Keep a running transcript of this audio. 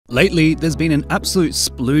Lately, there's been an absolute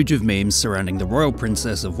splooge of memes surrounding the Royal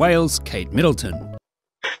Princess of Wales, Kate Middleton.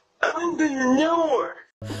 I didn't know her.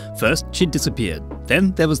 First, she disappeared.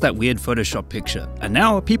 Then there was that weird Photoshop picture, and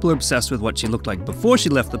now people are obsessed with what she looked like before she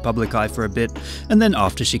left the public eye for a bit, and then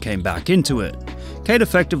after she came back into it. Kate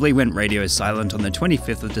effectively went radio silent on the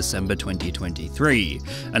 25th of December 2023,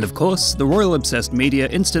 and of course, the royal-obsessed media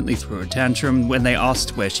instantly threw a tantrum when they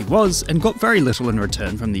asked where she was and got very little in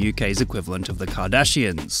return from the UK's equivalent of the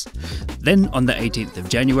Kardashians. Then, on the 18th of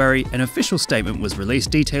January, an official statement was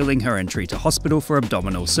released detailing her entry to hospital for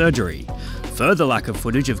abdominal surgery. Further lack of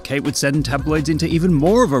footage of Kate would send tabloids into even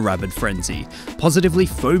more of a rabid frenzy, positively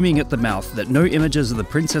foaming at the mouth that no images of the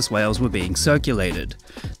Princess Wales were being circulated.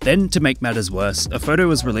 Then, to make matters worse, a photo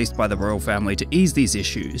was released by the royal family to ease these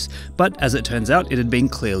issues, but as it turns out, it had been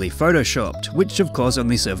clearly photoshopped, which of course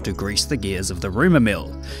only served to grease the gears of the rumour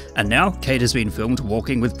mill. And now, Kate has been filmed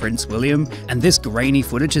walking with Prince William, and this grainy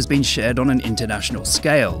footage has been shared on an international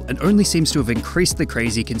scale, and only seems to have increased the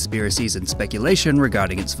crazy conspiracies and speculation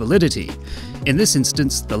regarding its validity. In this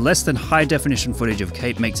instance, the less than high-definition footage of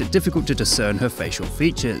Kate makes it difficult to discern her facial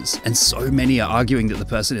features, and so many are arguing that the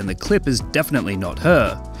person in the clip is definitely not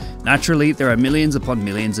her. Naturally, there are millions upon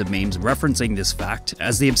millions of memes referencing this fact,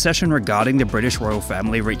 as the obsession regarding the British royal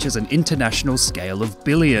family reaches an international scale of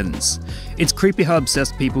billions. It's creepy how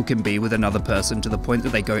obsessed people can be with another person to the point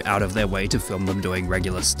that they go out of their way to film them doing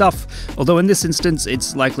regular stuff, although in this instance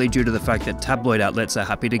it's likely due to the fact that tabloid outlets are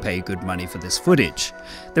happy to pay good money for this footage.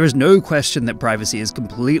 There is no question that privacy is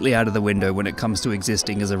completely out of the window when it comes to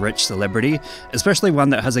existing as a rich celebrity, especially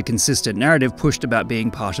one that has a consistent narrative pushed about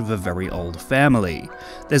being part of a very old family.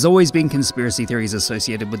 There's always been conspiracy theories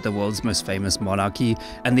associated with the world's most famous monarchy,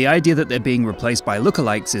 and the idea that they're being replaced by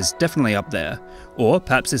lookalikes is definitely up there. Or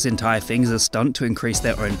perhaps this entire thing is a stunt to increase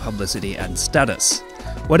their own publicity and status.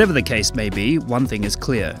 Whatever the case may be, one thing is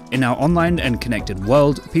clear. In our online and connected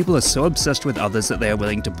world, people are so obsessed with others that they are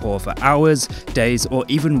willing to pore for hours, days, or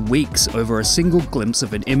even weeks over a single glimpse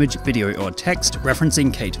of an image, video, or text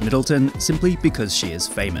referencing Kate Middleton simply because she is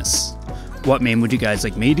famous. What meme would you guys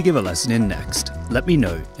like me to give a lesson in next? Let me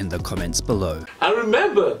know in the comments below. And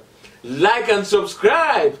remember, like and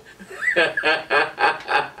subscribe.